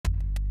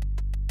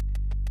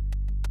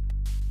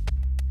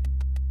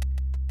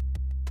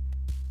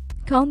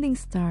Counting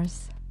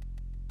Stars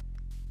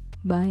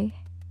by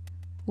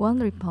One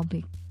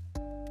Republic.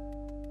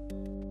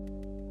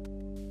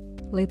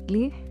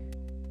 Lately,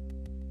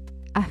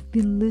 I've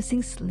been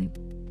losing sleep,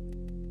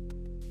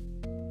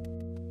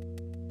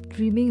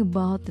 dreaming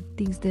about the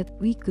things that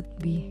we could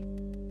be.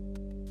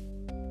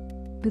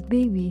 But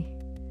baby,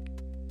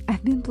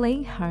 I've been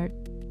playing hard.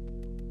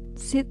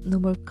 Sit no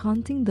more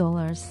counting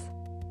dollars.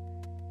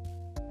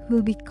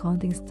 We'll be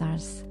counting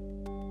stars.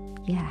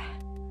 Yeah,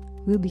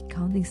 we'll be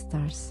counting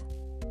stars.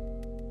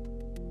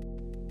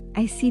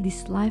 I see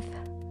this life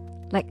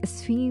like a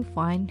swinging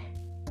vine,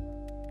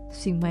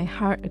 swing my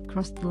heart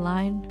across the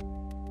line.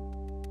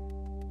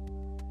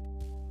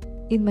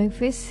 In my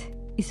face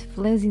is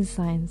flashing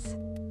signs.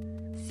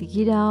 Seek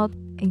it out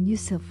and you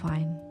shall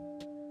find.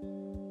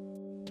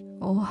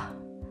 Oh,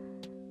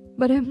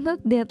 but I'm not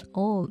that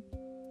old.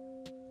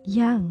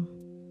 Young,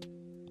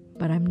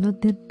 but I'm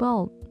not that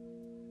bald.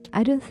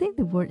 I don't think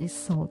the word is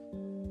sold.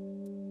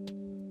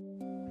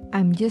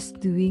 I'm just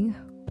doing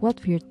what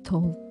we're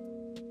told.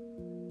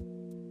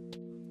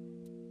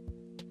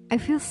 I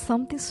feel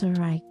something so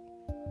right,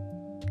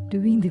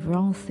 doing the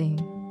wrong thing.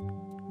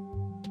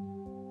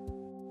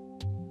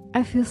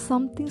 I feel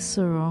something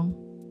so wrong,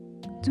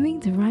 doing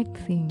the right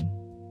thing.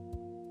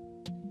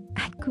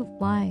 I could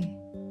lie.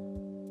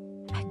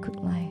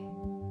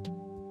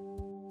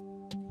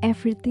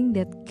 Everything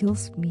that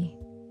kills me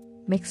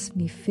makes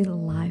me feel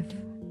alive.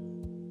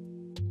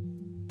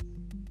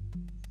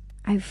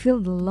 I feel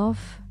the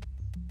love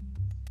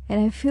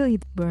and I feel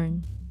it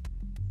burn.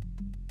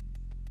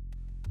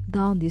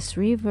 Down this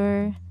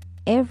river,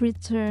 every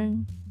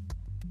turn,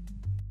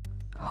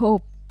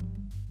 hope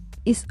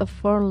is a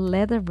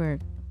four-letter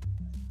word.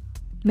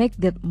 Make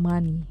that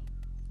money,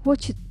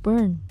 watch it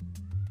burn.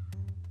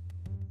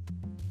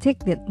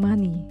 Take that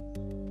money,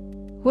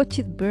 watch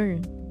it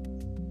burn.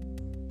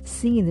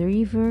 Sing in the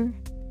river,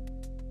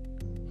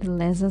 the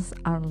lessons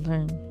are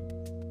learned.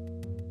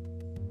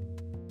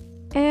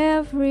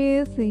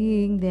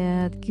 Everything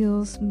that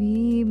kills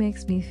me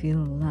makes me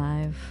feel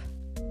alive.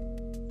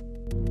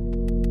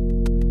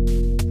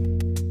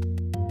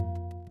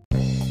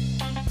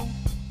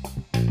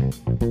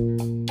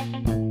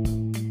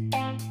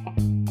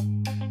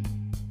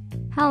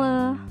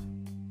 Halo,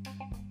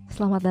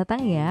 selamat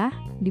datang ya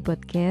di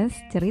podcast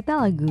Cerita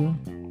Lagu.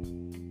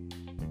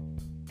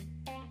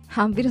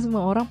 Hampir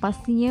semua orang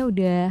pastinya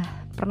udah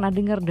pernah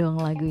dengar dong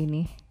lagu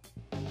ini.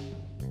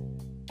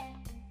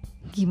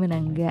 Gimana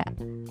enggak?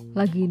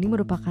 Lagu ini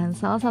merupakan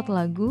salah satu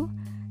lagu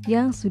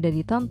yang sudah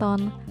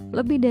ditonton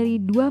lebih dari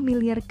 2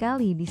 miliar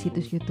kali di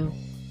situs YouTube.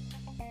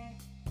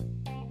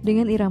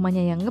 Dengan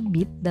iramanya yang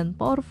ngebeat dan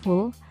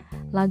powerful,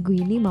 lagu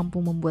ini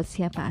mampu membuat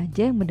siapa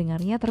aja yang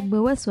mendengarnya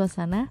terbawa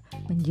suasana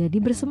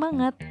menjadi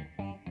bersemangat.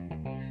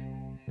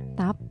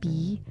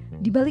 Tapi,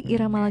 di balik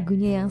irama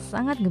lagunya yang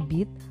sangat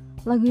ngebeat,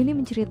 lagu ini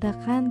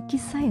menceritakan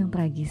kisah yang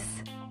tragis.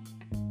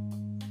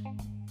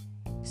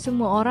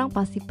 Semua orang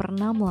pasti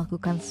pernah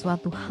melakukan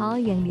suatu hal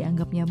yang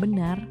dianggapnya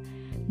benar,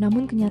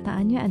 namun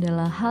kenyataannya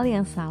adalah hal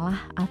yang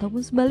salah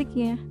ataupun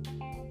sebaliknya.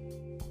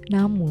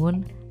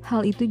 Namun,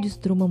 hal itu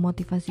justru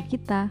memotivasi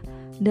kita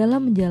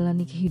dalam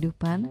menjalani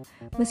kehidupan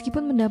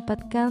meskipun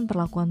mendapatkan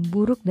perlakuan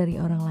buruk dari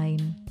orang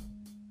lain.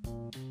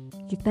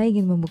 Kita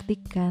ingin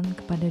membuktikan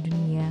kepada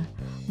dunia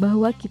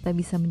bahwa kita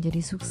bisa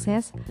menjadi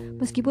sukses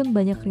meskipun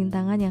banyak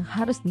rintangan yang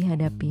harus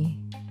dihadapi.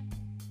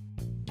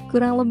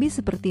 Kurang lebih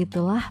seperti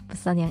itulah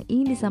pesan yang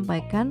ingin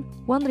disampaikan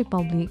One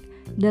Republic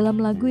dalam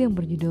lagu yang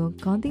berjudul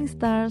Counting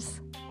Stars.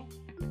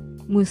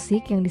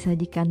 Musik yang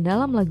disajikan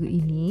dalam lagu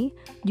ini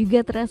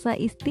juga terasa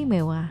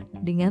istimewa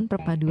dengan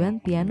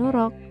perpaduan piano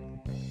rock.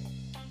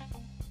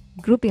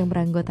 Grup yang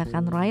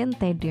beranggotakan Ryan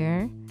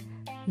Tedder,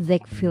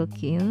 Zach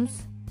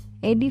Filkins,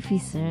 Eddie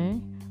Fisher,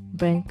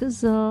 Brent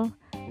Kuzel,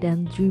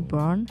 dan Drew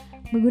Brown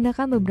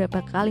menggunakan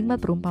beberapa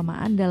kalimat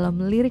perumpamaan dalam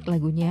lirik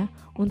lagunya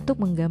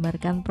untuk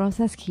menggambarkan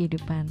proses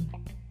kehidupan.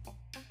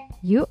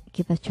 Yuk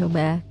kita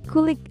coba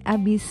kulik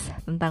abis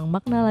tentang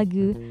makna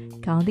lagu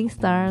Counting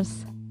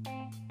Stars.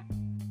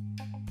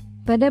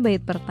 Pada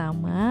bait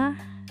pertama,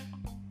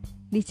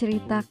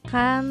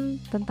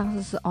 diceritakan tentang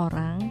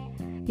seseorang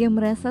yang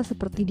merasa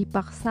seperti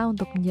dipaksa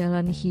untuk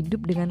menjalani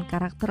hidup dengan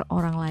karakter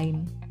orang lain.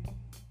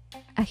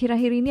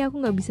 Akhir-akhir ini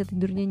aku gak bisa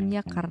tidur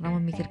nyenyak karena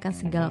memikirkan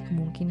segala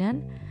kemungkinan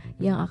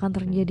yang akan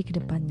terjadi ke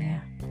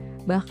depannya.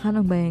 Bahkan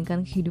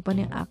membayangkan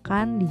kehidupan yang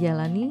akan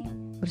dijalani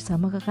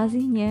bersama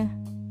kekasihnya.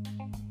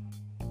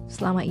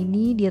 Selama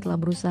ini dia telah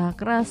berusaha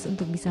keras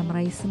untuk bisa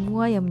meraih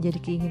semua yang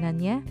menjadi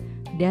keinginannya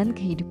dan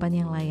kehidupan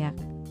yang layak.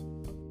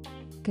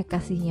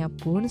 Kekasihnya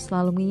pun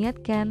selalu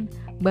mengingatkan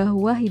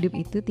bahwa hidup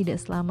itu tidak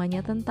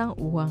selamanya tentang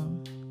uang.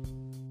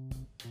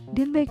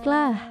 Dan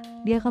baiklah,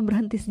 dia akan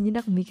berhenti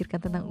sejenak memikirkan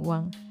tentang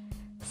uang.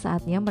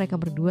 Saatnya mereka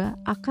berdua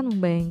akan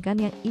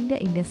membayangkan yang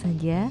indah-indah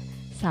saja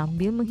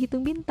sambil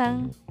menghitung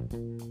bintang.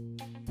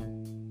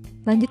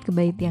 Lanjut ke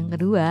bait yang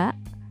kedua.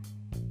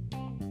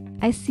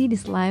 I see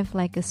this life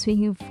like a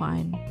swinging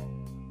vine.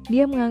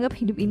 Dia menganggap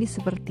hidup ini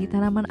seperti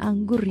tanaman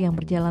anggur yang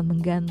berjalan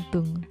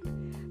menggantung.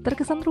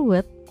 Terkesan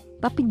ruwet,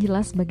 tapi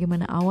jelas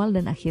bagaimana awal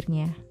dan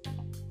akhirnya.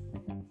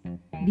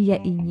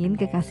 Dia ingin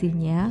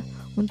kekasihnya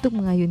untuk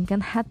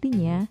mengayunkan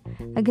hatinya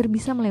agar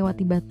bisa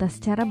melewati batas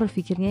cara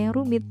berpikirnya yang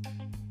rumit.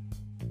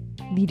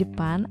 Di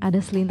depan ada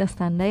selintas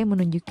tanda yang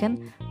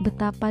menunjukkan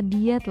betapa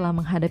dia telah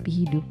menghadapi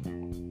hidup.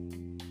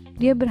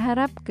 Dia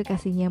berharap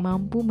kekasihnya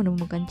mampu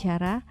menemukan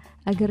cara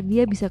agar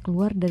dia bisa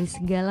keluar dari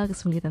segala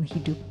kesulitan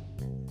hidup.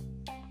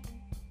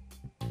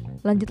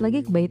 Lanjut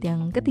lagi ke bait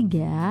yang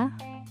ketiga.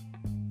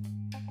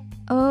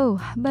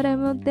 Oh, but I'm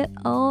not that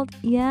old,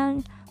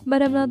 young, but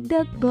I'm not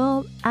that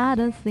bold. I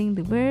don't think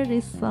the word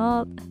is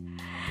sold.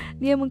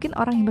 Dia mungkin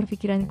orang yang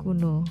berpikiran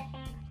kuno,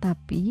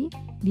 tapi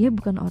dia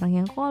bukan orang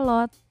yang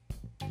kolot.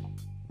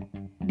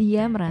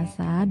 Dia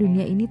merasa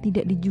dunia ini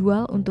tidak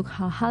dijual untuk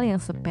hal-hal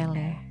yang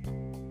sepele.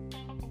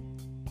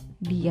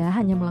 Dia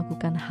hanya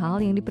melakukan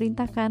hal yang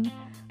diperintahkan,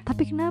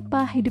 tapi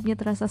kenapa hidupnya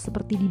terasa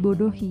seperti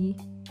dibodohi?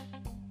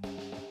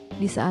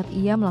 Di saat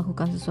ia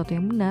melakukan sesuatu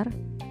yang benar,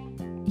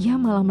 ia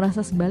malah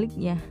merasa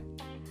sebaliknya.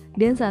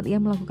 Dan saat ia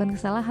melakukan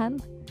kesalahan,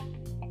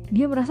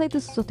 dia merasa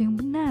itu sesuatu yang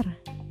benar.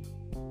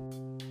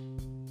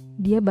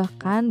 Dia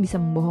bahkan bisa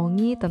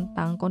membohongi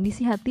tentang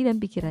kondisi hati dan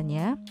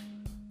pikirannya,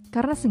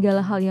 karena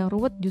segala hal yang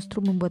ruwet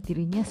justru membuat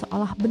dirinya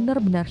seolah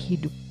benar-benar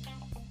hidup.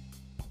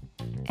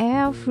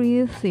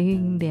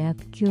 Everything that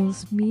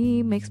kills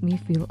me makes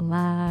me feel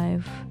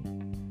alive.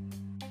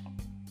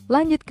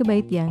 Lanjut ke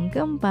bait yang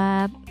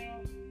keempat.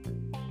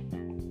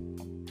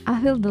 I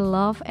feel the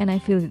love and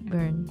I feel it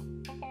burn.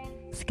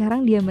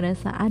 Sekarang dia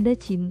merasa ada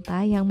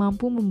cinta yang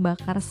mampu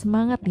membakar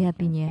semangat di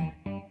hatinya.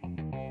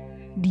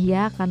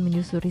 Dia akan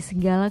menyusuri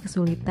segala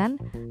kesulitan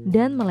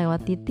dan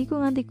melewati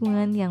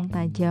tikungan-tikungan yang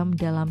tajam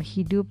dalam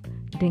hidup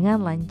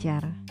dengan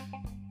lancar.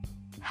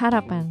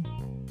 Harapan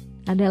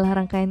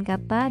adalah rangkaian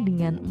kata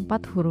dengan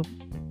 4 huruf.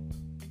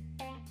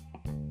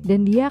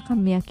 Dan dia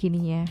akan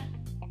meyakininya.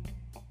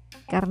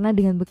 Karena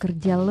dengan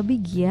bekerja lebih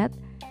giat,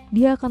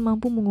 dia akan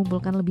mampu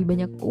mengumpulkan lebih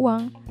banyak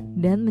uang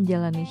dan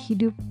menjalani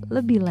hidup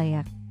lebih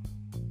layak.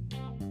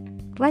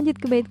 Lanjut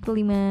ke bait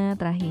kelima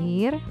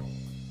terakhir.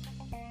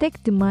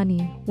 Take the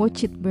money,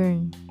 watch it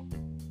burn.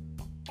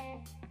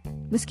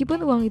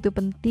 Meskipun uang itu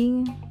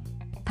penting,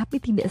 tapi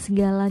tidak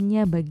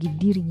segalanya bagi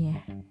dirinya.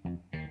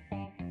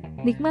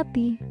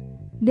 Nikmati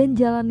dan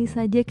jalani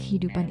saja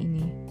kehidupan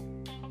ini.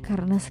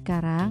 Karena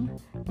sekarang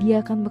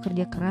dia akan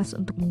bekerja keras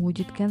untuk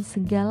mewujudkan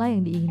segala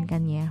yang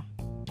diinginkannya.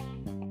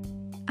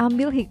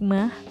 Ambil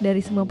hikmah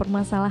dari semua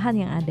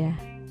permasalahan yang ada.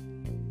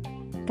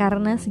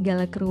 Karena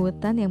segala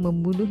keruwetan yang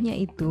membunuhnya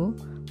itu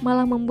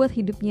malah membuat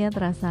hidupnya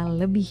terasa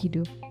lebih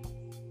hidup.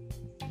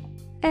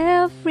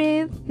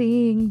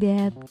 Everything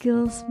that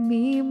kills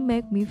me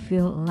make me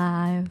feel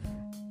alive.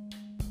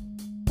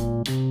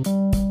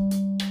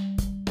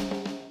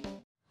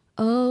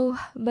 Oh,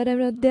 but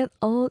I'm not that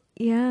old,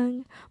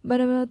 young,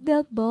 but I'm not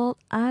that bold.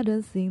 I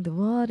don't think the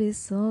world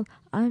is sold.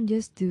 I'm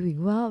just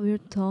doing what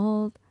we're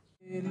told.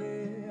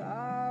 Lately,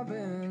 I've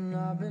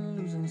been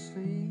losing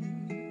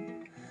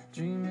sleep,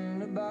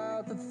 dreaming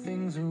about the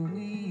things that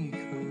we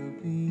could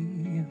be.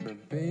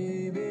 But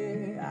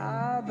baby,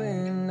 I've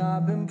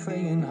been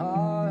praying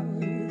hard.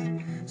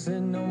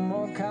 Said no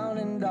more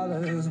counting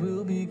dollars,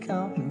 we'll be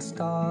counting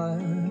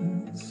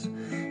stars.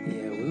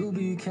 Yeah, we'll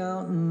be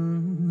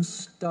counting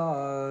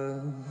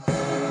stars.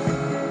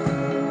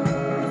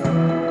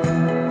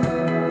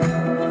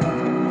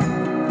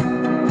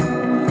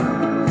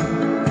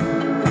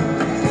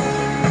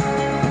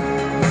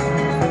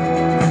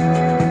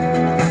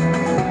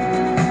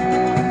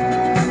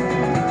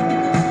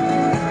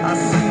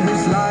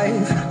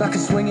 Like a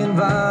swinging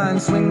vine,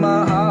 swing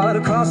my heart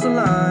across the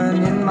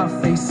line. In my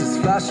face is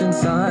flashing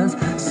signs.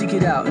 Seek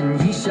it out and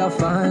ye shall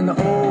find.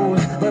 Old,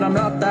 but I'm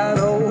not that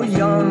old.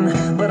 Young,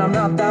 but I'm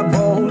not that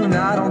bold. And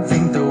I don't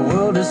think the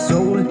world is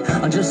sold.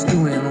 I'm just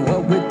doing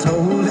what we're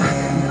told.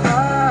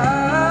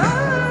 I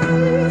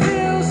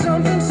feel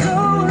something so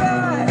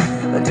right,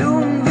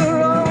 doing the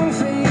wrong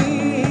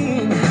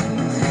thing.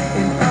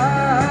 And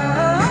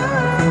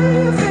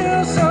I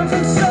feel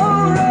something so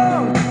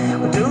wrong,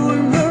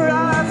 doing the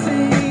right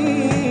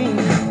thing.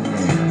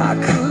 I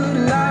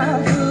couldn't lie.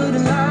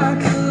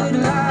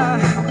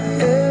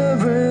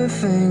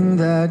 Everything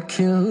that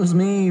kills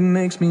me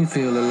makes me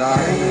feel alive.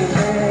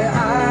 Lately,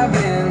 I've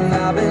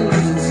been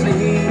losing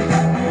sleep,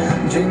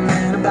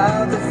 dreaming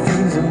about the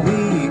things that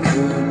we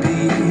could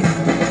be.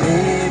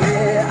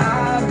 Baby,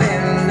 I've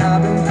been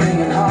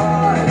praying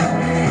hard.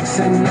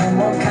 Said no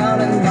more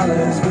counting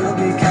dollars, we'll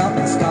be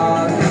counting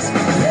stars.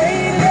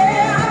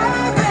 Lately,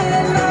 I've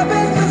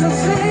been losing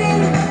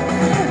sleep,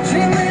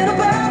 dreaming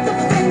about the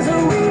things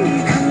that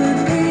we could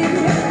be.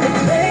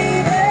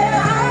 Baby,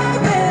 I've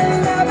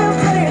been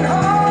praying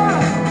hard.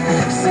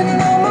 Said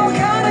no more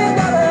counting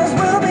dollars,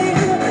 we'll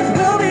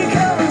be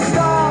counting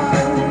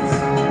stars.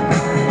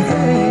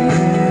 Hey.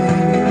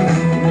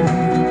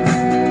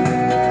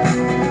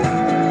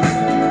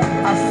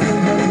 I feel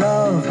your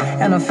love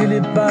and I feel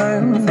it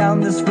burn down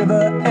this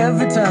river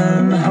every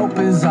turn. Hope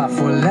is our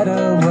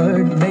four-letter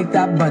word. Make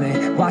that money,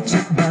 watch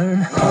it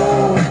burn.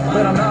 Old,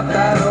 but I'm not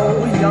that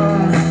old.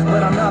 Young,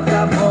 but I'm not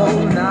that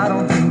bold. And I don't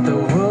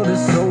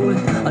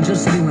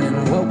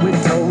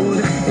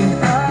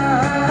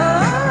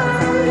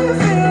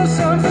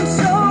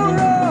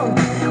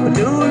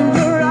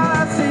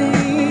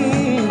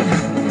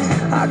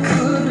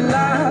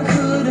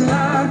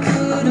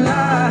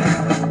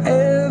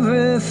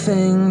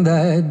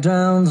it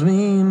drowns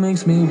me,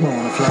 makes me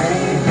wanna fly.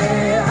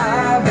 Lately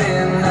I've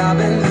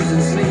been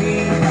losing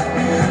sleep,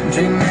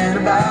 dreaming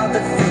about the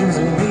things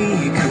that we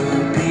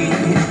could be.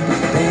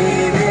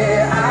 Baby,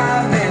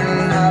 I've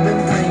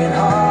been playing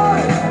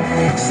hard,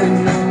 said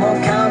no more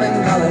counting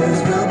dollars,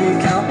 we'll be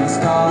counting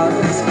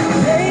stars.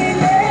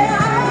 Lately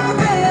I've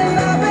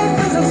been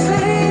losing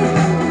sleep,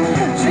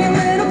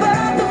 dreaming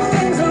about the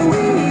things that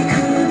we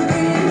could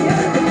be.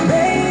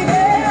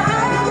 Baby,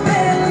 I've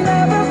been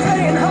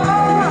playing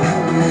hard,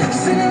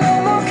 said no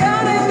more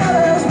counting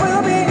dollars,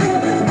 we'll be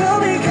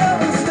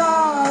counting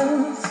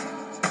stars.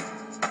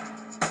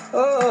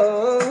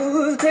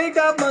 Oh, take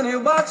that money,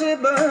 watch it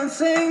burn,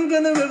 sink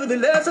in the river, the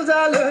lessons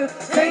I learned.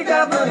 Take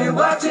that money,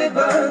 watch it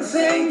burn,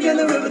 sink in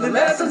the river, the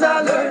lessons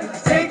I learned.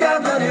 Take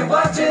that money,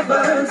 watch it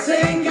burn,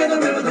 sink in the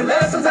river, the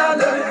lessons I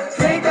learned.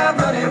 Take that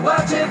money,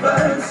 watch it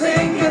burn,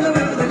 sink in the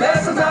river, the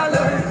lessons I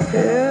learned.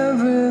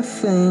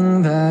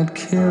 Everything that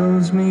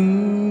kills me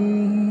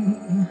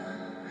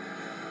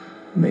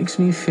makes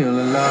me feel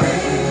alive.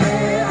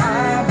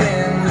 I've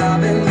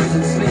been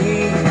losing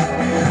sleep,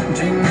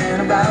 dreaming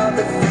about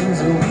the things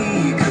that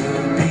we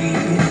could be.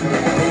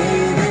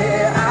 Baby,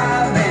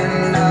 I've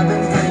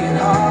been playing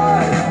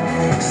hard,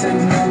 said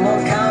no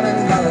more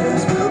counting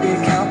dollars, we'll be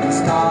counting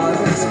stars.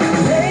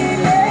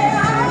 Lately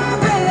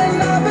I've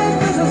been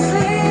losing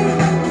sleep,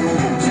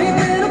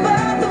 dreaming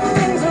about the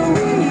things that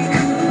we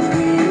could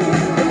be.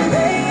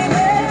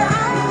 Baby,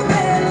 I've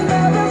been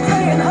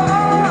playing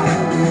hard,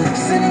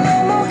 said no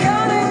more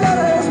counting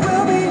dollars,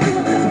 we'll be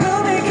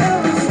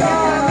counting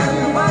stars.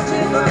 Watch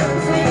it burn,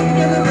 sing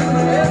in the river,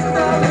 the lessons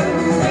I learned.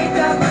 Take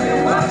that money,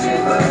 watch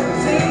it burn,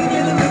 sing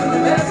in the river,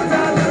 the lessons I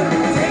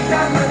learned. Take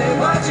that money,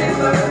 watch it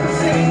burn,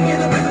 sing in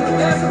the river, the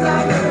lessons I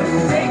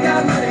learned. Take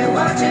that money,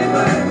 watch it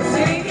burn,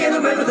 sing in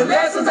the river, the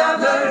lessons I've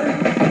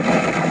learned.